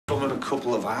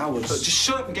couple of hours. But just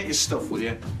shut up and get your stuff, will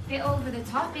you? Bit over the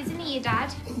top, isn't he, your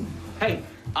dad? Hey,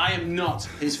 I am not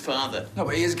his father. No,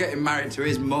 but he is getting married to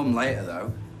his mum later,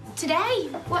 though. Today?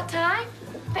 What time?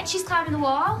 Bet she's climbing the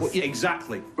walls. Well, yeah,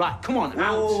 exactly. Right, come on,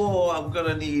 out. Oh, I'm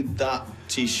gonna need that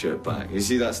T-shirt back. You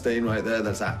see that stain right there?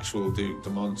 That's actual Duke de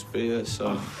Montpeer,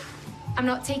 so... I'm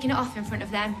not taking it off in front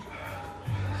of them.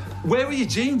 Where were your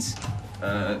jeans?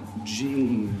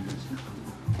 Jeans.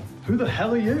 Who the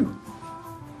hell are you?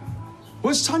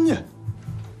 Where's Tanya?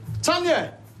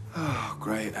 Tanya! Oh,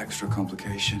 great extra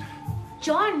complication.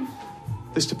 John,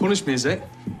 This to punish me, is it?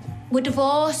 we're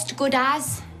divorced, good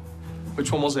as.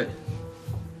 Which one was it?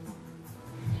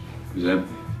 Is it?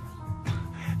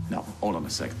 No, hold on a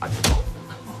sec.